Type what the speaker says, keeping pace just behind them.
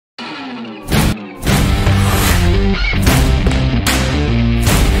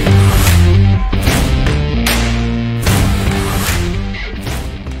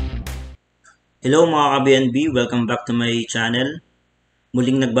Hello mga ka-BNB, welcome back to my channel.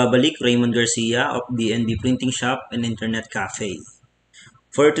 Muling nagbabalik Raymond Garcia of BNB Printing Shop and Internet Cafe.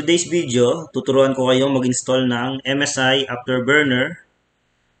 For today's video, tuturuan ko kayong mag-install ng MSI Afterburner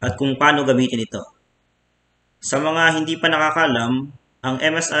at kung paano gamitin ito. Sa mga hindi pa nakakalam, ang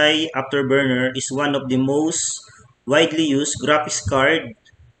MSI Afterburner is one of the most widely used graphics card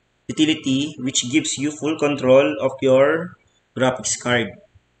utility which gives you full control of your graphics card.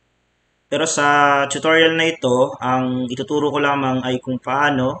 Pero sa tutorial na ito, ang ituturo ko lamang ay kung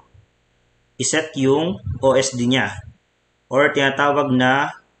paano iset yung OSD niya or tinatawag na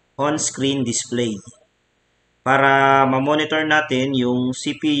on-screen display para ma-monitor natin yung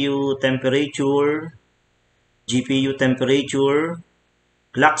CPU temperature, GPU temperature,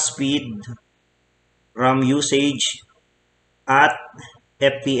 clock speed, RAM usage, at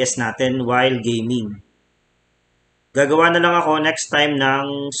FPS natin while gaming. Gagawa na lang ako next time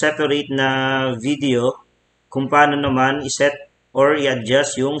ng separate na video kung paano naman iset or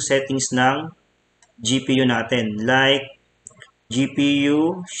i-adjust yung settings ng GPU natin. Like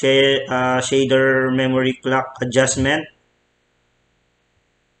GPU, shader memory clock adjustment,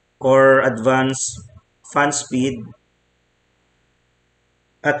 or advanced fan speed,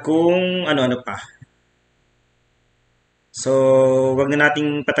 at kung ano-ano pa. So, wag na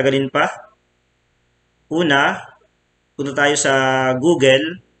nating patagalin pa. Una, punta tayo sa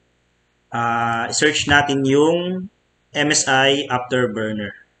Google, search natin yung MSI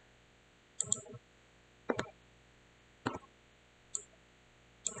Afterburner.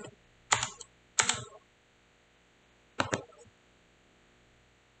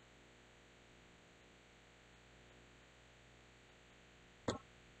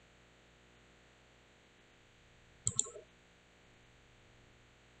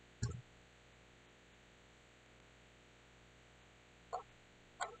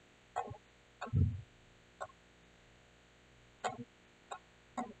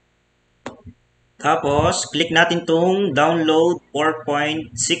 Tapos, click natin tong download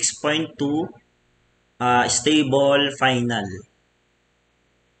 4.6.2 stable final.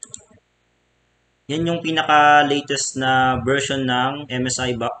 Yan yung pinaka-latest na version ng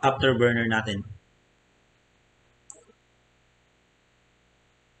MSI Afterburner natin.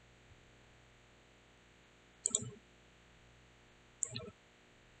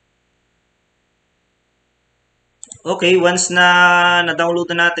 Okay, once na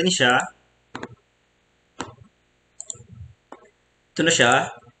na-download na natin siya, ito na siya.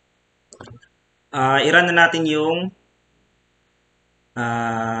 I-run na natin yung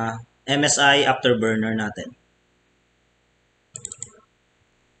MSI Afterburner natin.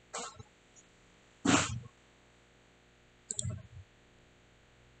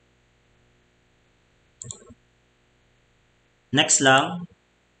 Next lang.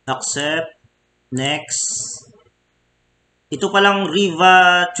 Accept. Next. Ito palang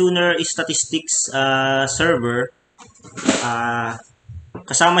Riva Tuner Statistics server.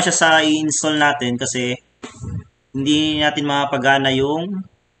 Kasama siya sa i-install natin kasi hindi natin mapagana yung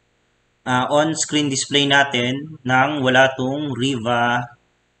on-screen display natin nang wala tong Riva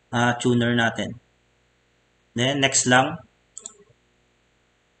tuner natin. Then, next lang.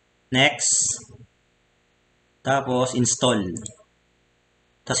 Next. Tapos, install.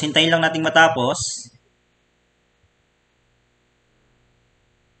 Tapos, hintayin lang natin matapos.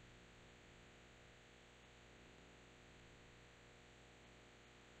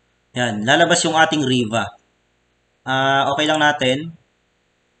 Yan, lalabas yung ating Riva. Okay lang natin.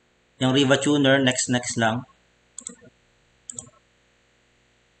 Yung Riva tuner, next lang.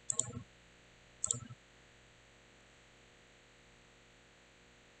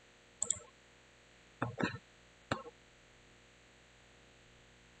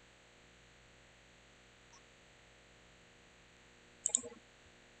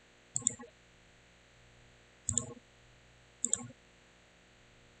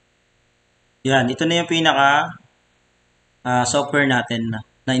 Yan, ito na yung pinaka software natin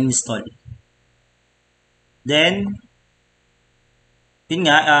na install. Then, yun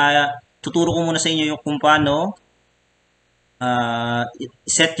nga, tuturo ko muna sa inyo yung kung paano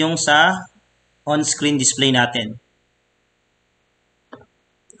set yung sa on-screen display natin.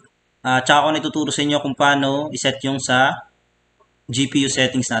 Tsaka ako ituturo sa inyo kung paano iset yung sa GPU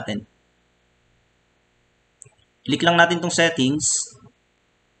settings natin. Click lang natin tong settings.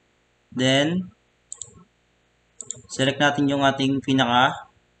 Then, select natin yung ating pinaka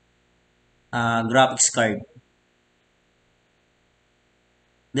graphics card.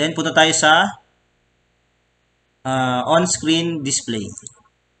 Then, punta tayo sa on-screen display.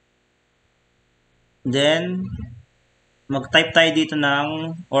 Then, mag-type tayo dito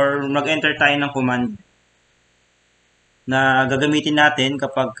ng or mag-enter tayo ng command na gagamitin natin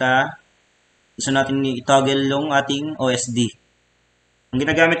kapag gusto natin i-toggle yung ating OSD. Ang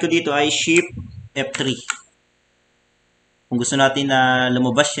ginagamit ko dito ay Shift F3. Kung gusto natin na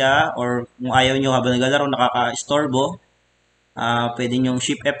lumabas siya or kung ayaw nyo habang naglalaro nakaka-istorbo, pwede nyo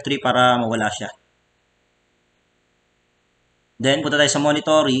Shift F3 para mawala siya. Then, punta tayo sa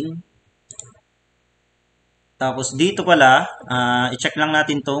monitoring. Tapos, dito pala, i-check lang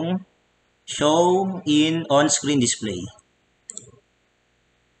natin tong show in on-screen display.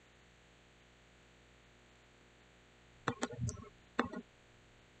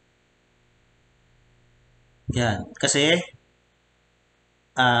 Yan. Kasi,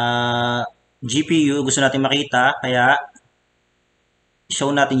 GPU gusto natin makita, kaya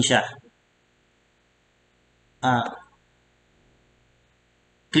show natin siya.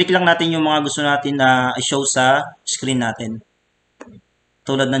 Click lang natin yung mga gusto natin na i-show sa screen natin.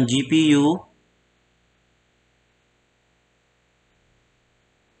 Tulad ng GPU,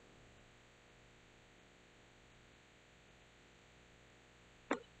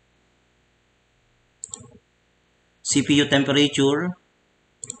 CPU temperature,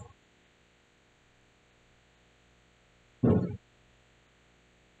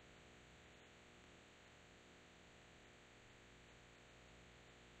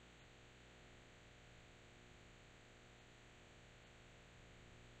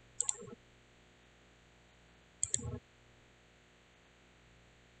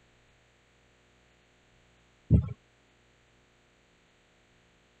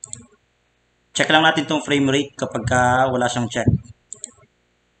 check lang natin tong frame rate kapag wala siyang check.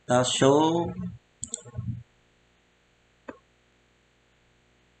 Tapos show.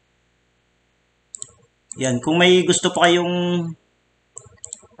 Yan. Kung may gusto pa kayong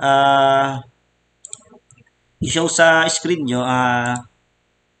i-show sa screen nyo,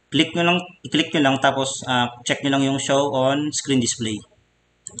 i-click nyo lang tapos check nyo lang yung show on screen display.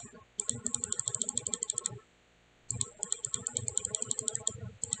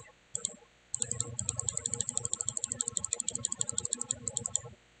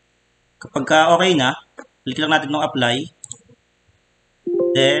 Kapag okay na, click lang natin ng apply.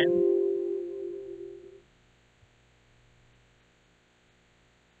 Then,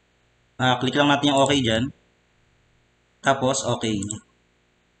 click lang natin yung okay dyan. Tapos, okay.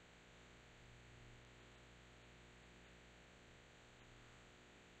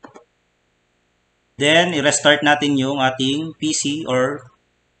 Then, i-restart natin yung ating PC or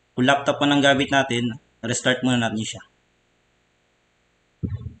kung laptop pa ng gamit natin, restart muna natin siya.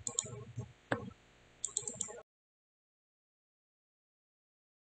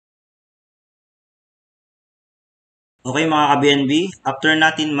 Okay mga ka-BNB, after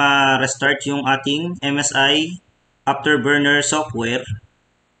natin ma-restart yung ating MSI Afterburner software,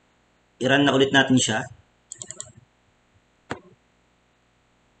 i-run na ulit natin siya.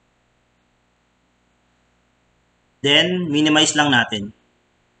 Then, minimize lang natin.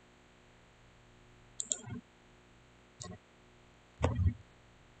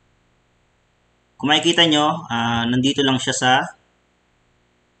 Kung makikita nyo, nandito lang siya sa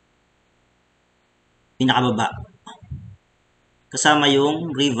pinakababa. Kasama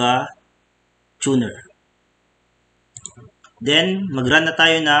yung Riva Tuner. Then, mag-run na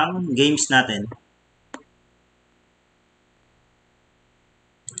tayo ng games natin.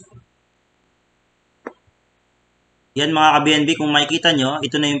 Yan mga ka-BNB, kung makikita nyo,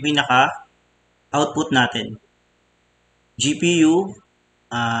 ito na yung pinaka-output natin. GPU,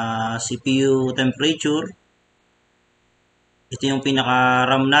 CPU temperature, ito yung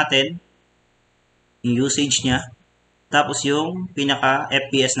pinaka-RAM natin, yung usage niya, tapos yung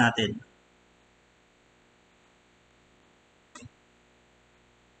pinaka-FPS natin.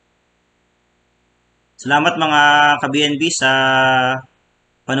 Salamat mga ka-BNB sa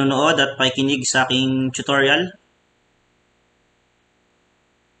panonood at pakikinig sa aking tutorial.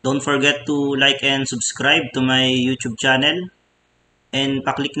 Don't forget to like and subscribe to my YouTube channel. And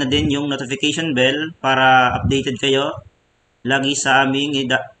paklik na din yung notification bell para updated kayo lagi sa aming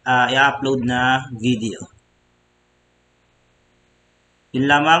i-upload na video. Yun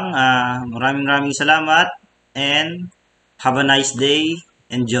lamang, maraming salamat and have a nice day.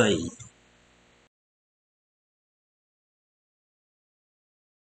 Enjoy!